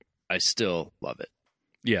I still love it.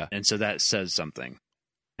 Yeah. And so that says something.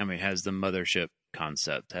 I mean, it has the mothership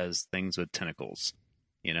concept, has things with tentacles,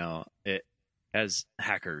 it has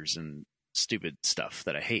hackers and stupid stuff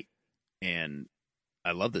that I hate. And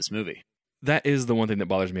I love this movie. That is the one thing that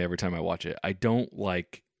bothers me every time I watch it. I don't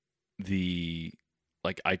like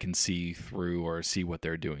I can see through or see what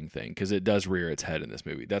they're doing thing, because it does rear its head in this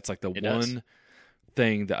movie. That's like the one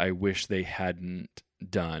thing that I wish they hadn't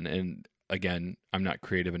done. And again, I'm not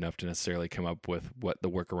creative enough to necessarily come up with what the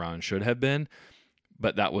workaround should have been,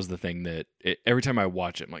 but that was the thing that every time I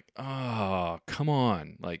watch it, I'm like, oh, come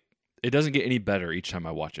on. Like, it doesn't get any better each time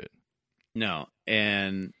I watch it. No.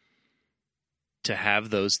 And to have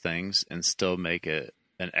those things and still make it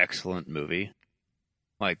an excellent movie,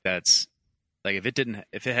 like that's like if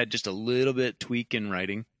it had just a little bit tweak in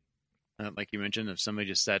writing, like you mentioned, if somebody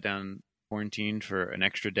just sat down quarantined for an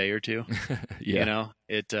extra day or two, yeah.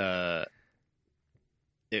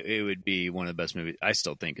 It would be one of the best movies. I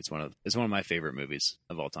still think it's one of my favorite movies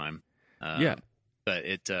of all time. Yeah, but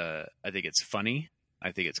I think it's funny.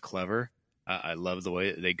 I think it's clever. I love the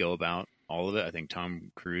way they go about all of it. I think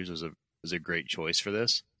Tom Cruise was a great choice for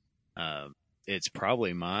this. It's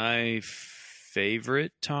probably my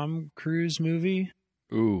favorite Tom Cruise movie.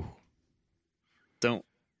 Ooh. Don't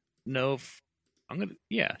know if I'm gonna.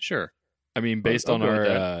 Yeah, sure. I mean, based on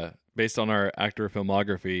our actor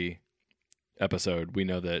filmography episode, we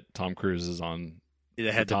know that Tom Cruise is on.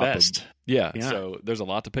 It had the best. Yeah, so there's a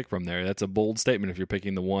lot to pick from there. That's a bold statement if you're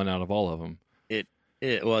picking the one out of all of them.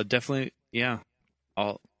 Well, definitely. Yeah,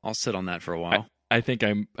 I'll sit on that for a while. I think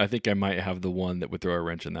I might have the one that would throw a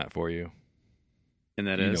wrench in that for you. And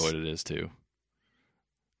that you know what it is too.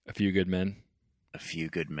 A Few Good Men. A Few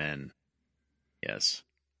Good Men. Yes.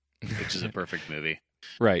 Which is a perfect movie.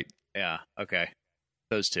 Right. Yeah. Okay.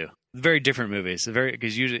 Those two. Very different movies.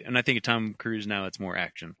 Because usually, and I think of Tom Cruise now, it's more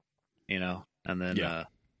action, and then, A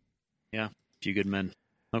Few Good Men.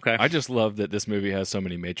 Okay. I just love that this movie has so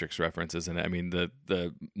many Matrix references in it. I mean, the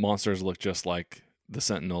monsters look just like the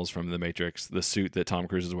Sentinels from the Matrix. The suit that Tom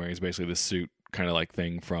Cruise is wearing is basically the suit kind of like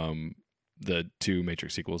thing from the 2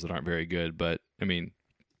 Matrix sequels that aren't very good. But I mean,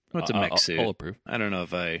 it's a mech suit. I'll approve. I don't know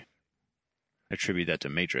if I attribute that to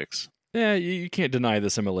Matrix. Yeah, you can't deny the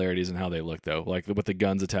similarities in how they look, though. Like with the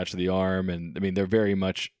guns attached to the arm, and I mean they're very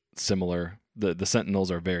much similar. The Sentinels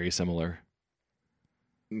are very similar.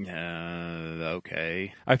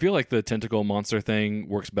 Okay. I feel like the tentacle monster thing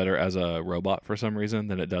works better as a robot for some reason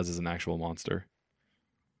than it does as an actual monster.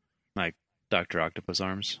 Like Dr. Octopus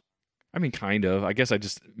arms. I mean, kind of. I guess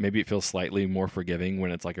maybe it feels slightly more forgiving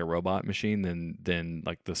when it's like a robot machine than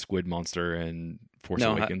like the squid monster and Force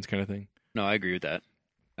Awakens kind of thing. No, I agree with that.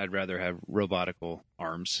 I'd rather have robotical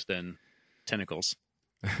arms than tentacles.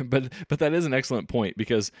 but that is an excellent point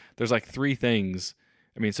because there's like three things.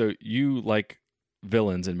 I mean, so you like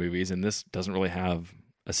villains in movies, and this doesn't really have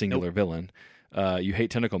a singular villain. You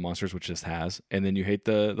hate tentacle monsters, which this has, and then you hate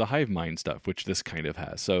the hive mind stuff, which this kind of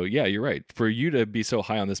has. So yeah, you're right. For you to be so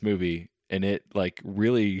high on this movie and it like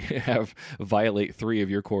really violate three of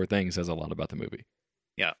your core things says a lot about the movie.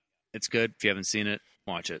 Yeah, it's good. If you haven't seen it,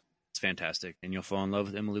 watch it. It's fantastic, and you'll fall in love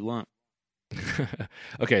with Emily Blunt.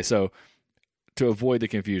 Okay, so to avoid the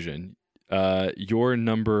confusion, your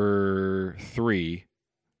number 3,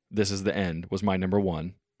 This Is the End, was my number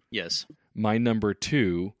 1. Yes. My number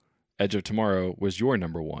 2, Edge of Tomorrow, was your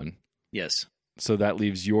number 1. Yes. So that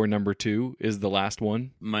leaves your number 2 is the last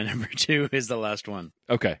one? My number 2 is the last one.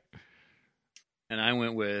 Okay. And I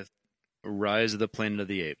went with Rise of the Planet of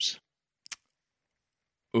the Apes.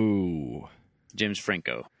 Ooh. James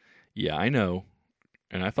Franco. Yeah, I know.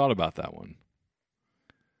 And I thought about that one.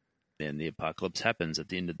 And the apocalypse happens at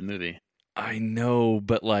the end of the movie. I know,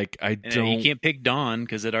 but like I don't. You can't pick Dawn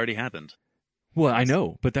because it already happened. Well, I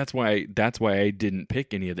know, but that's why I didn't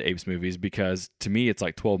pick any of the Apes movies because to me it's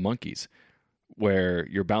like 12 Monkeys, where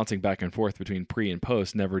you're bouncing back and forth between pre and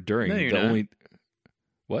post, never during. No, you're not. Only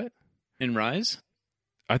what? In Rise?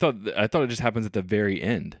 I thought it just happens at the very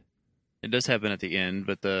end. It does happen at the end,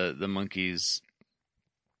 but the monkeys,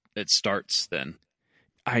 it starts then.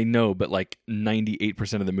 I know, but like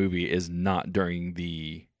 98% of the movie is not during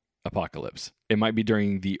the apocalypse. It might be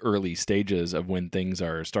during the early stages of when things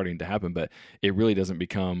are starting to happen, but it really doesn't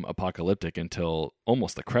become apocalyptic until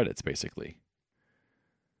almost the credits, basically.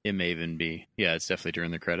 It may even be. Yeah, it's definitely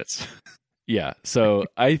during the credits. Yeah, so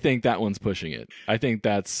I think that one's pushing it. I think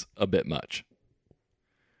that's a bit much.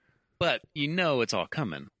 But you know it's all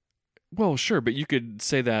coming. Well, sure, but you could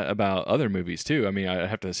say that about other movies too. I mean, I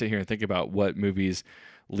have to sit here and think about what movies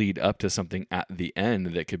lead up to something at the end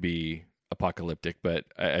that could be apocalyptic, but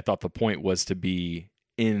I thought the point was to be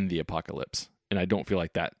in the apocalypse, and I don't feel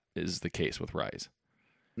like that is the case with Rise.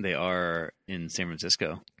 They are in San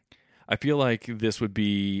Francisco. I feel like this would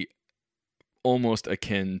be almost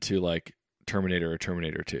akin to like Terminator or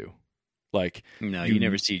Terminator 2. Like no, you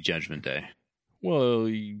never see Judgment Day. Well,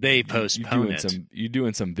 they postpone you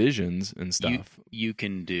doing some visions and stuff. You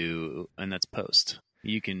can do, and that's post.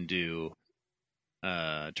 You can do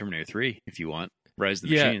Terminator 3 if you want. Rise of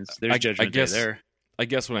the Machines. There's Judgment Day there. I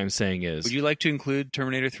guess what I'm saying is... Would you like to include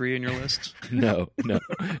Terminator 3 in your list? No,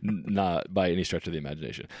 not by any stretch of the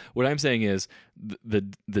imagination. What I'm saying is the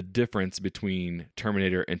difference between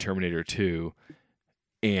Terminator and Terminator 2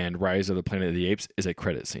 and Rise of the Planet of the Apes is a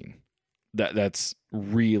credit scene. That's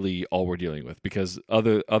really all we're dealing with, because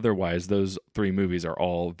otherwise those three movies are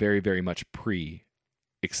all very, very much pre,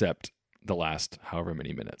 except the last however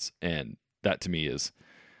many minutes. And that to me is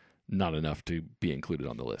not enough to be included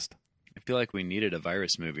on the list. I feel like we needed a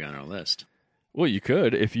virus movie on our list. Well, you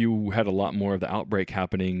could if you had a lot more of the outbreak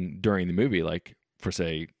happening during the movie, like for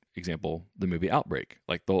say example, the movie Outbreak.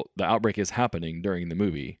 Like the outbreak is happening during the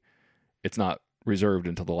movie. It's not reserved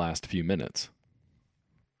until the last few minutes.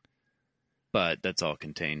 But that's all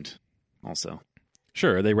contained also.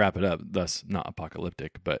 Sure, they wrap it up, thus not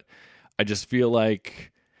apocalyptic, but I just feel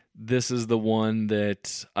like this is the one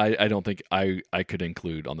that I don't think I could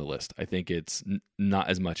include on the list. I think it's not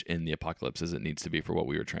as much in the apocalypse as it needs to be for what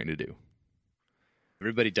we were trying to do.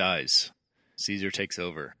 Everybody dies. Caesar takes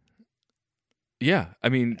over. Yeah, I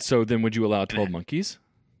mean, so then would you allow 12 Monkeys?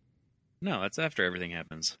 No, that's after everything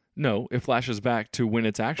happens. No, it flashes back to when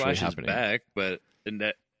it's actually happening. Back, but in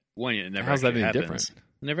that one, it never How's actually that any happens. different?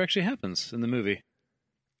 It never actually happens in the movie.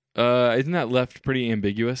 Isn't that left pretty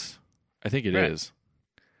ambiguous? I think it is.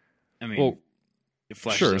 I mean, well, it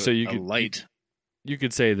flashes sure. So you could light. You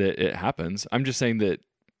could say that it happens. I'm just saying that.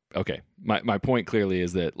 Okay, my point clearly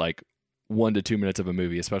is that like 1 to 2 minutes of a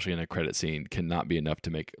movie, especially in a credit scene, cannot be enough to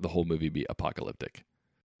make the whole movie be apocalyptic.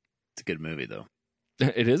 It's a good movie, though.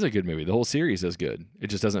 It is a good movie. The whole series is good. It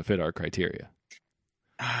just doesn't fit our criteria.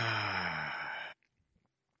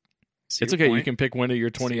 It's okay. Point? You can pick one of your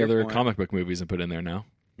 20 other comic book movies and put in there now.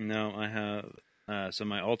 No, I have. So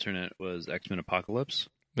my alternate was X-Men Apocalypse.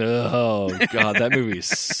 Oh, God. That movie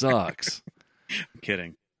sucks. I'm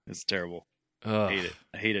kidding. It's terrible. Ugh.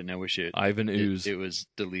 I hate it, and I wish Ivan Ooze. It was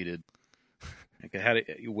deleted. Like, how do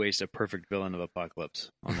you waste a perfect villain of Apocalypse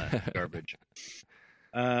on that garbage?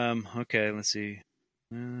 Okay, let's see.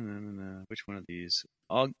 Which one of these?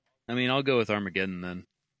 I'll go with Armageddon then.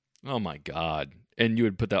 Oh my God! And you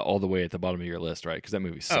would put that all the way at the bottom of your list, right? Because that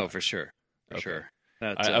movie sucks. Oh, for sure, Okay. sure.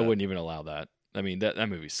 I wouldn't even allow that. I mean, that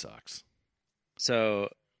movie sucks. So,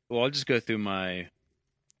 well, I'll just go through my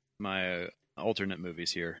alternate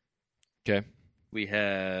movies here. Okay. We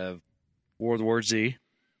have World War Z,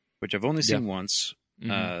 which I've only seen once,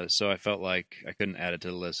 Mhm. so I felt like I couldn't add it to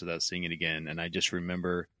the list without seeing it again. And I just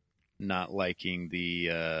remember not liking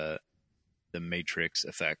the Matrix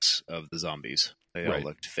effects of the zombies. They all Right.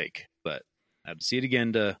 looked fake, but I had to see it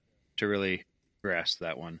again to really grasp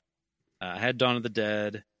that one. I had Dawn of the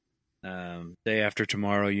Dead, Day After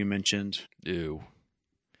Tomorrow. You mentioned Ew.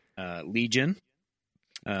 Legion.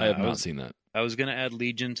 I have not seen that. I was going to add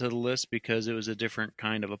Legion to the list because it was a different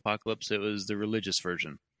kind of apocalypse. It was the religious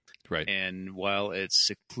version. Right. And while it's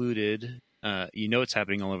secluded, it's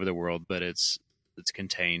happening all over the world, but it's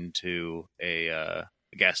contained to a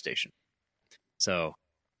gas station. So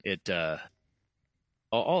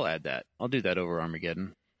I'll add that. I'll do that over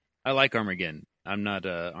Armageddon. I like Armageddon. I'm not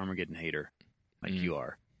a Armageddon hater like you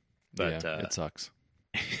are, but yeah, it sucks.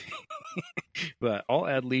 but I'll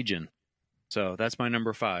add Legion. So that's my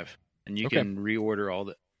number 5, and you Okay. can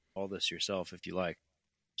reorder all this yourself if you like.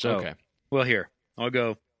 So, Okay. well, here I'll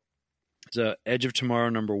go. So, Edge of Tomorrow,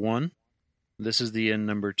 number 1. This is the End,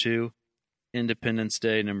 number 2. Independence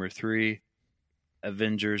Day, number 3.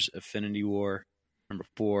 Avengers: Infinity War, number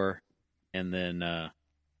 4, and then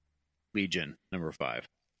Legion, number 5.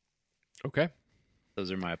 Okay.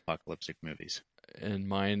 Those are my apocalyptic movies. And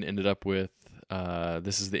mine ended up with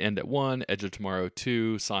This Is the End at 1, Edge of Tomorrow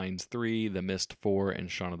 2, Signs 3, The Mist 4,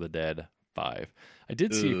 and Shaun of the Dead 5. I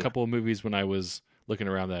did see a Ugh. couple of movies when I was looking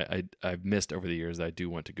around that I've missed over the years that I do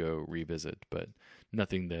want to go revisit, but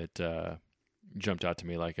nothing that jumped out to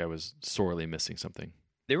me like I was sorely missing something.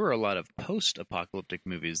 There were a lot of post-apocalyptic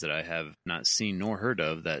movies that I have not seen nor heard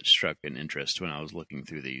of that struck an interest when I was looking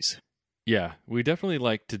through these. Yeah, we definitely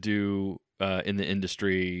like to do in the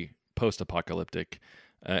industry post-apocalyptic,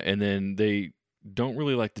 and then they don't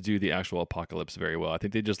really like to do the actual apocalypse very well. I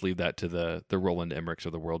think they just leave that to the Roland Emmerichs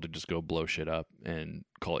of the world to just go blow shit up and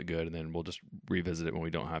call it good, and then we'll just revisit it when we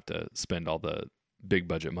don't have to spend all the big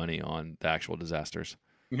budget money on the actual disasters.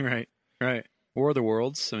 Right. War of the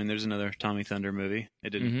Worlds. I mean, there's another Tommy Thunder movie.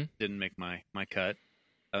 It Mhm. didn't make my cut.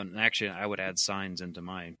 And actually, I would add Signs into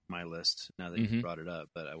my list now that you Mhm. brought it up,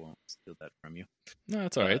 but I won't steal that from you. No,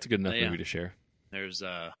 it's all right. It's a good enough yeah. movie to share. There's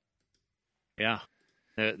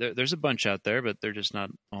there's a bunch out there, but they're just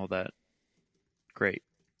not all that great.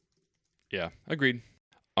 Yeah, agreed.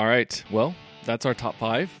 All right, well, that's our top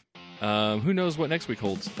 5. Who knows what next week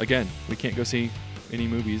holds? Again, we can't go see any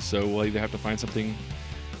movies, so we'll either have to find something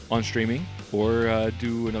on streaming or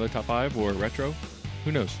do another top 5 or retro.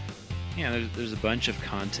 Who knows? Yeah, there's a bunch of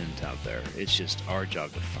content out there. It's just our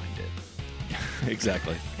job to find it.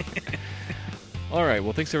 Exactly. All right,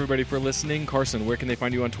 well, thanks everybody for listening. Carson, where can they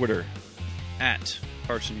find you on Twitter? At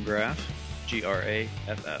Carson Graff,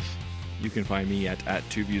 Graff. You can find me at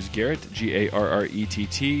 2viewsgarrett, Garrett.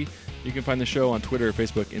 You can find the show on Twitter,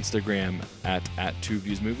 Facebook, Instagram at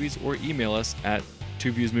 2viewsmovies, or email us at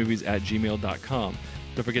 2viewsmovies@gmail.com.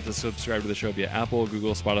 Don't forget to subscribe to the show via Apple,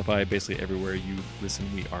 Google, Spotify, basically everywhere you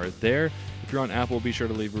listen, we are there. If you're on Apple, be sure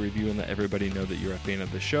to leave a review and let everybody know that you're a fan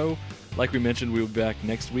of the show. Like we mentioned, we will be back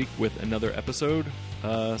next week with another episode,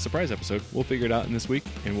 surprise episode. We'll figure it out in this week,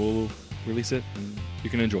 and we'll release it, and you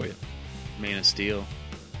can enjoy it. Man of Steel.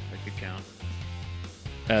 That could count.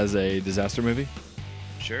 As a disaster movie?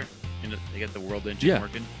 Sure. And they got the world engine Yeah.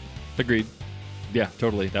 working. Agreed. Yeah,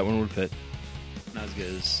 totally. That one would fit. Not as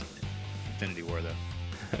good as Infinity War, though.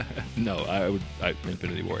 No,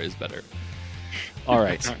 Infinity War is better. All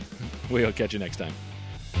right. We'll catch you next time.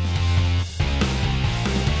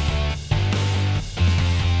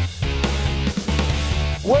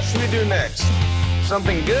 What should we do next?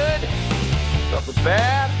 Something good? Something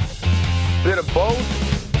bad? Bit of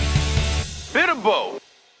both? Bit of both.